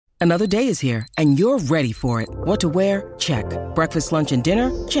Another day is here, and you're ready for it. What to wear? Check. Breakfast, lunch, and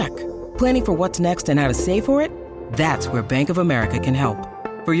dinner? Check. Planning for what's next and how to save for it? That's where Bank of America can help.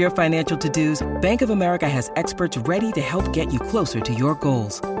 For your financial to-dos, Bank of America has experts ready to help get you closer to your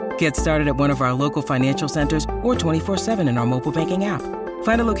goals. Get started at one of our local financial centers or 24/7 in our mobile banking app.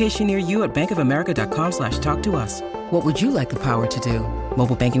 Find a location near you at bankofamerica.com/talktous. What would you like the power to do?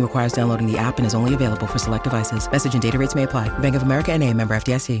 Mobile banking requires downloading the app and is only available for select devices. Message and data rates may apply. Bank of America N.A., member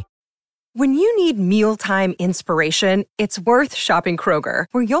FDIC. When you need mealtime inspiration, it's worth shopping Kroger,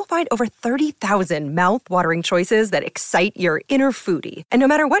 where you'll find over 30,000 mouth-watering choices that excite your inner foodie. And no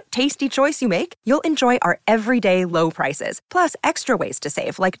matter what tasty choice you make, you'll enjoy our everyday low prices, plus extra ways to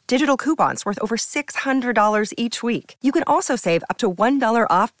save, like digital coupons worth over $600 each week. You can also save up to $1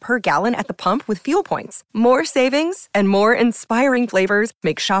 off per gallon at the pump with fuel points. More savings and more inspiring flavors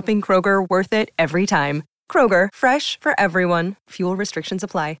make shopping Kroger worth it every time. Kroger, fresh for everyone. Fuel restrictions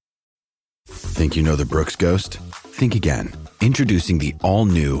apply. Think you know the Brooks Ghost? Think again. Introducing the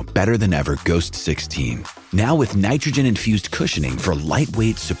all-new, better-than-ever Ghost 16. Now with nitrogen-infused cushioning for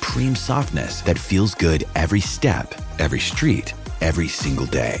lightweight, supreme softness that feels good every step, every street, every single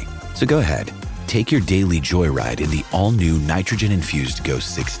day. So go ahead, take your daily joyride in the all-new nitrogen-infused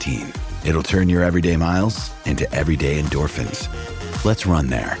Ghost 16. It'll turn your everyday miles into everyday endorphins. Let's run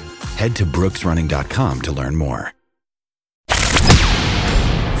there. Head to brooksrunning.com to learn more.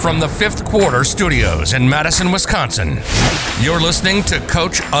 From the Fifth Quarter Studios in Madison, Wisconsin, you're listening to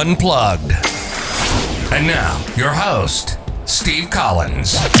Coach Unplugged. And now, your host, Steve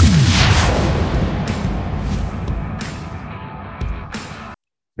Collins.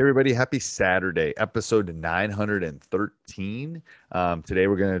 Hey everybody, happy Saturday, episode 913. Today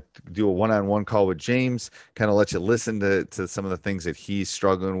we're going to do a one-on-one call with James, kind of let you listen to some of the things that he's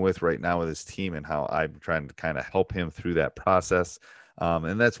struggling with right now with his team and how I'm trying to kind of help him through that process.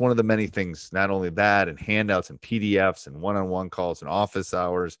 And that's one of the many things, not only that and handouts and PDFs and one-on-one calls and office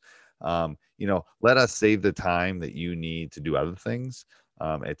hours. Let us save the time that you need to do other things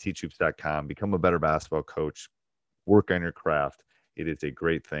at teachhoops.com. Become a better basketball coach, work on your craft. It is a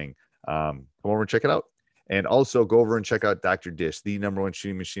great thing. Come over and check it out. And also go over and check out Dr. Dish, the number one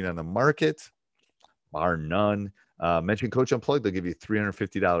shooting machine on the market, bar none. Mention Coach Unplugged, they'll give you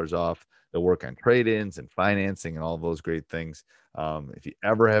 $350 off. They'll work on trade-ins and financing and all those great things. If you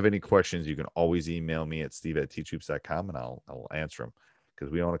ever have any questions, you can always email me at steve@teachhoops.com and I'll answer them because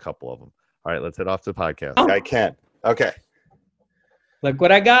we own a couple of them. All right, let's head off to the podcast. Oh. I can. Okay. Look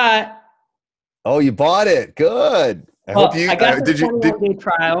what I got. Oh, you bought it. Good. I hope you I got the did. 21-day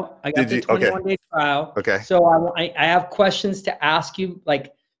trial. I got the 21-day trial. Okay. So I have questions to ask you.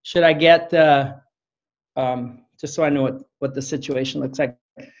 Like, should I get the just so I know what the situation looks like?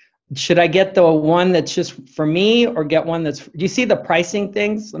 Should I get the one that's just for me or get one that's – do you see the pricing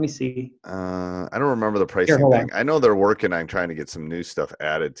things? Let me see. I don't remember the pricing thing. I know they're working on trying to get some new stuff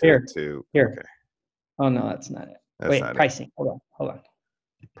added to it too. Here. Okay. Oh, no, that's not it. That's Wait, pricing. It. Hold on.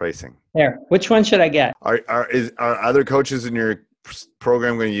 Pricing. There. Which one should I get? Are other coaches in your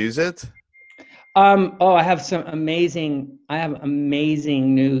program going to use it? I have amazing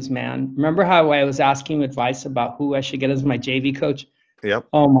news, man. Remember how I was asking advice about who I should get as my JV coach? Yep.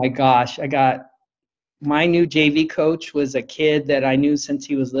 Oh my gosh. I got my new JV coach was a kid that I knew since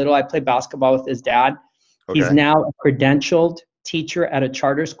he was little. I played basketball with his dad. Okay. He's now a credentialed teacher at a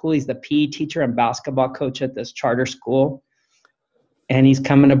charter school. He's the PE teacher and basketball coach at this charter school. And he's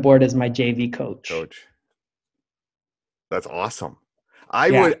coming aboard as my JV coach. That's awesome.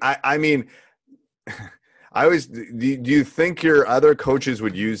 I mean, I always, do you think your other coaches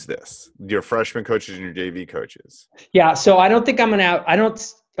would use this? Your freshman coaches and your JV coaches? Yeah. So I don't think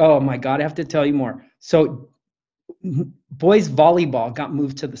oh my God, I have to tell you more. So boys volleyball got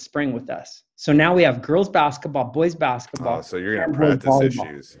moved to the spring with us. So now we have girls basketball, boys basketball. Oh, so you're going to practice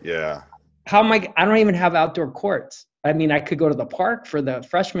issues. Yeah. I don't even have outdoor courts. I mean, I could go to the park for the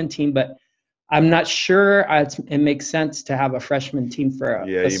freshman team, but I'm not sure it makes sense to have a freshman team for a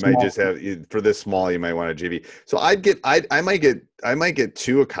you might just have for this small. You might want a JV. So I might get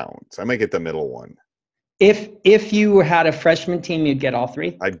two accounts. I might get the middle one. If you had a freshman team, you'd get all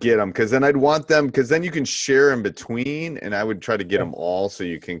three. I'd get them because then I'd want them because then you can share in between, and I would try to get them all so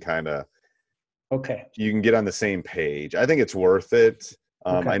you can kind of you can get on the same page. I think it's worth it.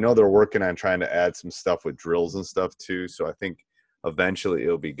 I know they're working on trying to add some stuff with drills and stuff too. So I think eventually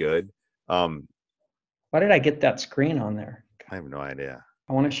it'll be good. Why did I get that screen on there? I have no idea.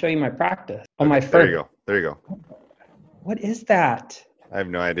 I want to show you my practice. My first. There you go. What is that? I have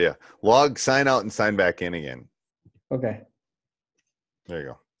no idea. Sign out and sign back in again. Okay. There you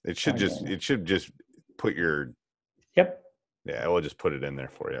go. It should just put your. Yep. Yeah, we'll just put it in there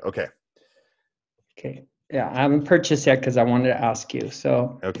for you. Okay. Okay. Yeah, I haven't purchased yet because I wanted to ask you.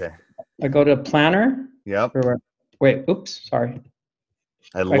 So Okay. I go to planner. Yep. Wait, oops, sorry.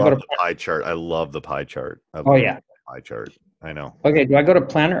 I love the pie chart. I love the pie chart. Pie chart. I know. Okay, do I go to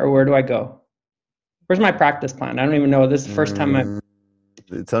planner or where do I go? Where's my practice plan? I don't even know. This is the first time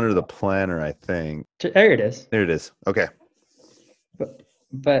It's under the planner, I think. There it is. There it is. Okay.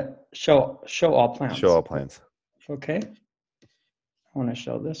 But show all plans. Show all plans. Okay. I want to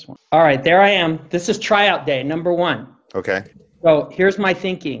show this one. All right, there I am. This is tryout day, number 1. Okay. So here's my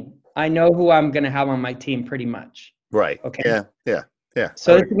thinking. I know who I'm going to have on my team pretty much. Right. Okay. Yeah.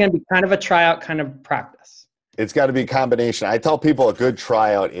 So this is going to be kind of a tryout, kind of practice. It's got to be a combination. I tell people a good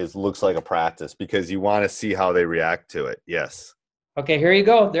tryout looks like a practice because you want to see how they react to it. Yes. Okay, here you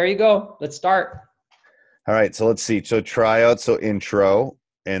go. There you go. Let's start. All right, so let's see. So tryout, so intro,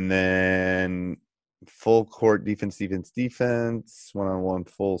 and then full court defense, one-on-one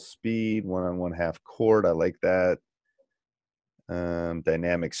full speed, one-on-one half court. I like that.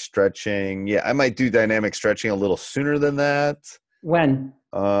 Dynamic stretching. Yeah, I might do dynamic stretching a little sooner than that. When?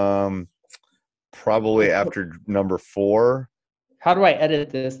 Probably after number 4. How do I edit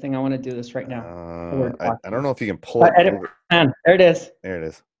this thing? I want to do this right now. I don't know if you can pull it. Edit plan. There it is. There it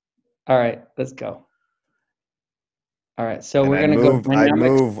is. All right, let's go. All right, so we're going to go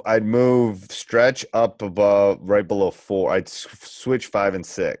dynamic. I'd move stretch up above, right below 4. I'd switch 5 and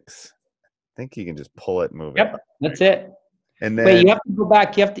 6. I think you can just pull it and move it. Yep, that's it. And then, wait, you have to go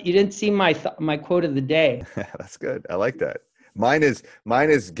back. You didn't see my quote of the day. That's good. I like that. Mine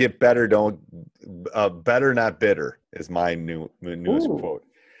is get better, better, not bitter is my newest quote.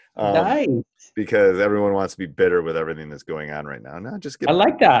 Nice. Because everyone wants to be bitter with everything that's going on right now. No, just I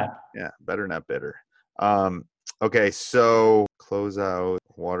like that. Yeah, better, not bitter. Okay, so close out,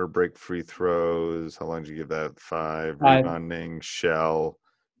 water break, free throws. How long did you give that? 5. Rebounding, shell,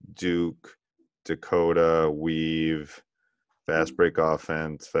 Duke, Dakota, weave, fast break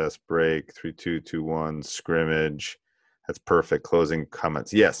offense, fast break, 3-2, 2-1, scrimmage. That's perfect. Closing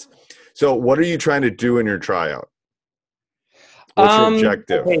comments. Yes. So what are you trying to do in your tryout? What's your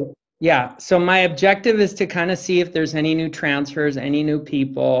objective? Okay. Yeah. So my objective is to kind of see if there's any new transfers, any new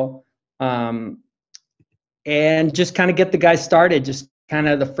people, and just kind of get the guys started. Just kind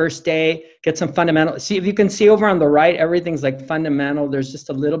of the first day, get some fundamental. See if you can see over on the right, everything's like fundamental. There's just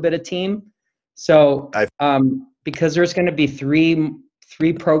a little bit of team. So because there's going to be three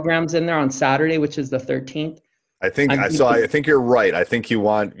programs in there on Saturday, which is the 13th. I think you're right. I think you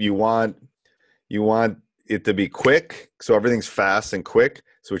want it to be quick, so everything's fast and quick,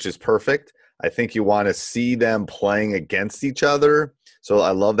 so which is perfect. I think you want to see them playing against each other. So I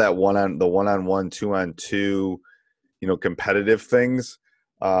love that one-on-one, 2-on-2, competitive things.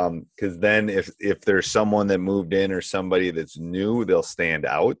 Because then if there's someone that moved in or somebody that's new, they'll stand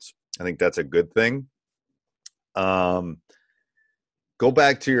out. I think that's a good thing. Go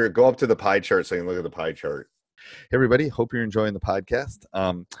up to the pie chart so you can look at the pie chart. Hey everybody, hope you're enjoying the podcast.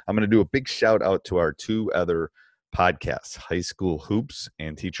 I'm going to do a big shout out to our 2 other podcasts, High School Hoops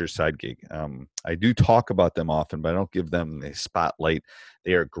and Teacher Side Gig. I do talk about them often, but I don't give them a spotlight.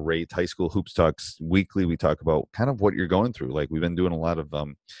 They are great. High School Hoops Talks weekly. We talk about kind of what you're going through. Like we've been doing a lot of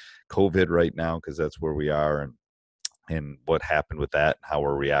COVID right now because that's where we are and what happened with that and how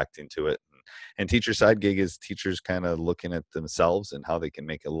we're reacting to it. And Teacher Side Gig is teachers kind of looking at themselves and how they can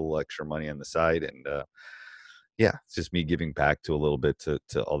make a little extra money on the side. And yeah, it's just me giving back to a little bit to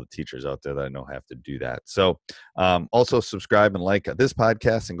all the teachers out there that I know have to do that. So also subscribe and like this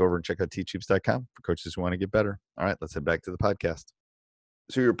podcast and go over and check out teachhoops.com for coaches who want to get better. All right, let's head back to the podcast.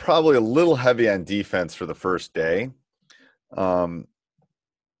 So you're probably a little heavy on defense for the first day. I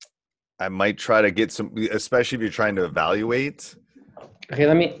might try to get some, especially if you're trying to evaluate.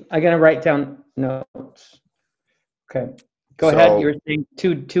 Okay, I got to write down notes. Okay. Go ahead. You were saying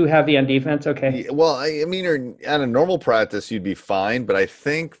too heavy on defense. Okay. Well, I mean, on a normal practice, you'd be fine. But I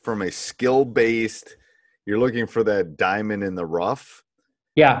think from a skill-based, you're looking for that diamond in the rough.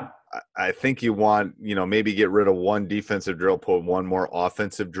 Yeah. I think you want, maybe get rid of one defensive drill, put one more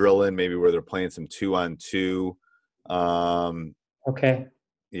offensive drill in, maybe where they're playing some 2-on-2. Okay.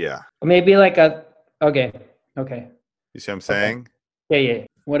 Yeah. Maybe like okay. You see what I'm saying? Okay. Yeah.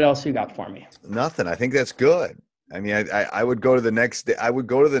 What else you got for me? Nothing. I think that's good. I mean, I would go to the next day. I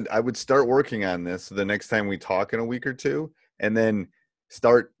would start working on this the next time we talk in a week or two, and then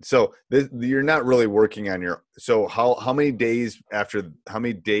start. So you're not really working on so how many days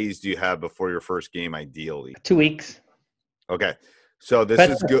do you have before your first game ideally? 2 weeks. Okay. So this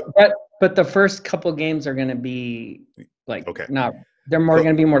is good. But the first couple games are going to be like, okay. Not They're going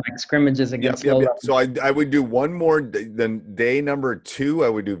to be more like scrimmages against low level. So I would do one more than day number 2. I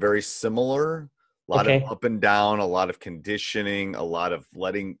would do very similar. A lot of up and down, a lot of conditioning, a lot of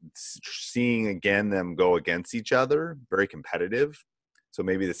seeing again them go against each other, very competitive. So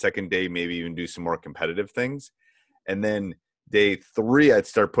maybe the second day, maybe even do some more competitive things. And then day 3, I'd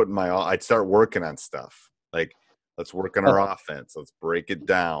start working on stuff. Like, let's work on our offense. Let's break it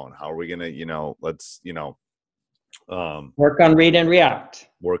down. How are we going to, work on read and react.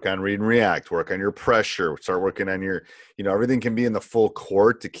 Work on read and react. Work on your pressure. Start working on your, everything can be in the full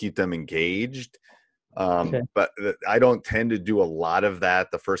court to keep them engaged. But I don't tend to do a lot of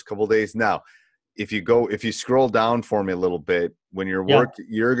that the first couple of days. Now, if you scroll down for me a little bit, when you're working,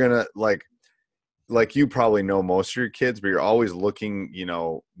 you're going to like you probably know most of your kids, but you're always looking,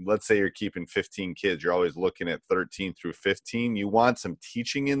 let's say you're keeping 15 kids. You're always looking at 13 through 15. You want some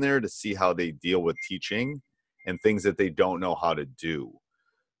teaching in there to see how they deal with teaching and things that they don't know how to do.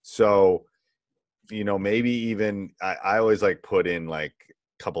 So, maybe even I always put in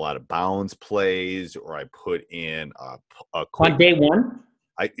couple out of bounds plays, or I put in a quick, on day 1.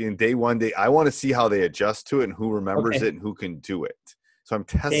 In day 1, I want to see how they adjust to it and who remembers it and who can do it. So I'm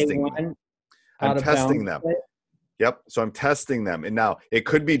testing them. I'm testing them. Yep. So I'm testing them. And now it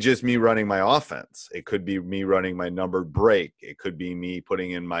could be just me running my offense. It could be me running my numbered break. It could be me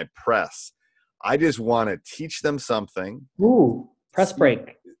putting in my press. I just want to teach them something. Ooh, press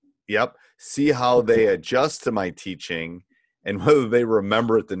break. Yep. See how they adjust to my teaching and whether they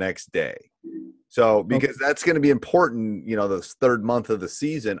remember it the next day. So, because that's going to be important, this third month of the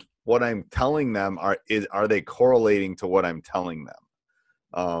season, what I'm telling them are they correlating to what I'm telling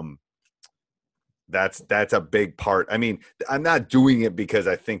them? That's a big part. I mean, I'm not doing it because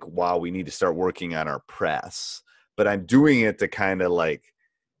I think, wow, we need to start working on our press, but I'm doing it to kind of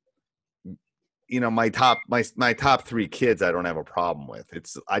my top 3 kids, I don't have a problem with.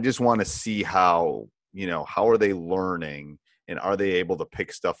 I just want to see how are they learning and are they able to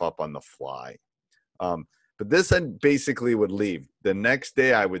pick stuff up on the fly? But this basically would leave. The next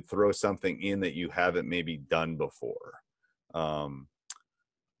day I would throw something in that you haven't maybe done before.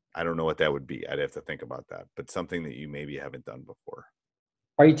 I don't know what that would be. I'd have to think about that, but something that you maybe haven't done before.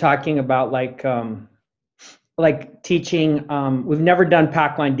 Are you talking about teaching? We've never done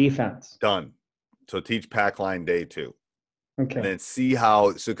pack line defense. Done. So teach pack line day 2. Okay. And then see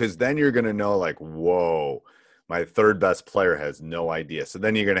how, because then you're going to know whoa, my third best player has no idea. So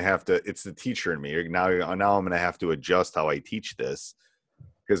then you're going to have to, it's the teacher in me. Now I'm going to have to adjust how I teach this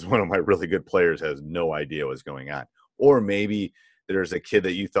because one of my really good players has no idea what's going on. Or maybe there's a kid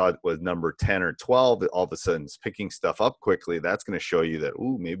that you thought was number 10 or 12 that all of a sudden is picking stuff up quickly. That's going to show you that,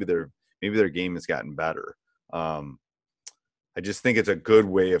 maybe their game has gotten better. I just think it's a good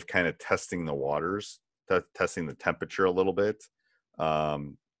way of kind of testing the waters, testing the temperature a little bit,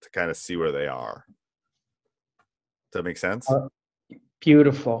 to kind of see where they are. Does that make sense?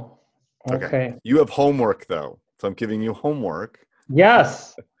 Beautiful. Okay. You have homework though. So I'm giving you homework.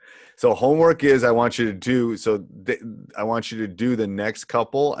 Yes. So homework is I want you to do the next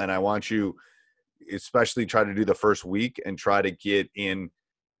couple, and I want you especially try to do the first week and try to get in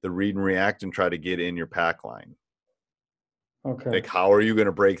the read and react and try to get in your pack line. Okay. How are you going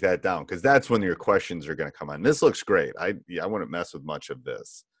to break that down? Because that's when your questions are going to come on. This looks great. I wouldn't mess with much of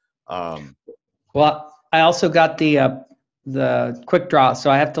this. Well, I also got the quick draw,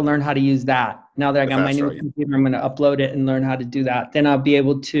 so I have to learn how to use that. Now that I got my new computer, I'm going to upload it and learn how to do that. Then I'll be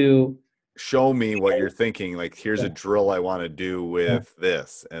able to show me what you're thinking. Here's a drill I want to do with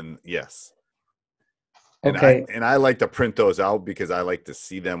this, and yes. And okay. I like to print those out because I like to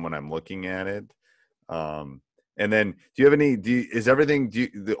see them when I'm looking at it. And then, the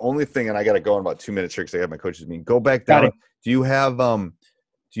only thing, and I got to go in about 2 minutes here because I got my coaches meeting. Go back down. Do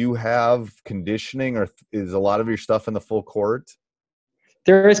you have conditioning, or is a lot of your stuff in the full court?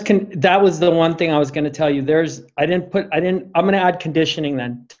 There is. That was the one thing I was going to tell you. I'm going to add conditioning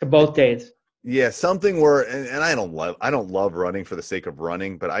then to both days. Yeah, something where, and I don't love running for the sake of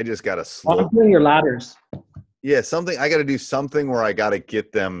running, but I just got to slow. I'm doing your ladders. Yeah, I got to do something where I got to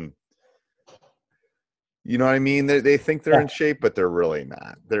get them. You know what I mean? They think they're in shape, but they're really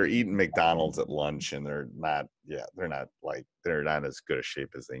not. They're eating McDonald's at lunch, and they're not as good a shape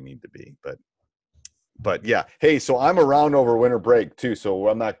as they need to be. But yeah. Hey, so I'm around over winter break too, so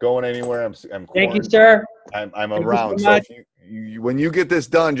I'm not going anywhere. I'm Thank you, sir. I'm around. So if you when you get this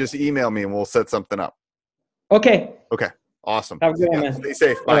done, just email me and we'll set something up. Okay. Awesome. Have a good one, man. Stay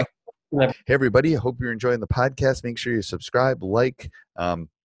safe. Bye. Hey everybody, I hope you're enjoying the podcast. Make sure you subscribe,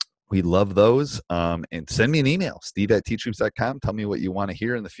 we love those. And send me an email, steve@teachhoops.com. Tell me what you want to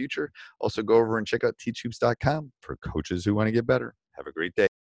hear in the future. Also, go over and check out teachhoops.com for coaches who want to get better. Have a great day.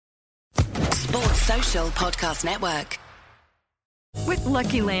 Sports Social Podcast Network. With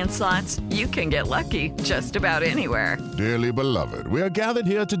Lucky Land Slots, you can get lucky just about anywhere. Dearly beloved, we are gathered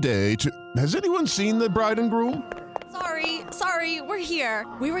here today to... Has anyone seen the bride and groom? Sorry, we're here.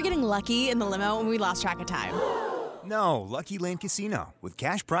 We were getting lucky in the limo and we lost track of time. No, Lucky Land Casino, with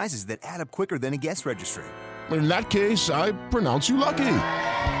cash prizes that add up quicker than a guest registry. In that case, I pronounce you lucky.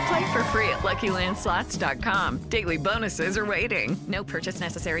 Play for free at LuckyLandSlots.com. Daily bonuses are waiting. No purchase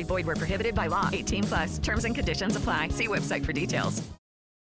necessary. Void where prohibited by law. 18+. Terms and conditions apply. See website for details.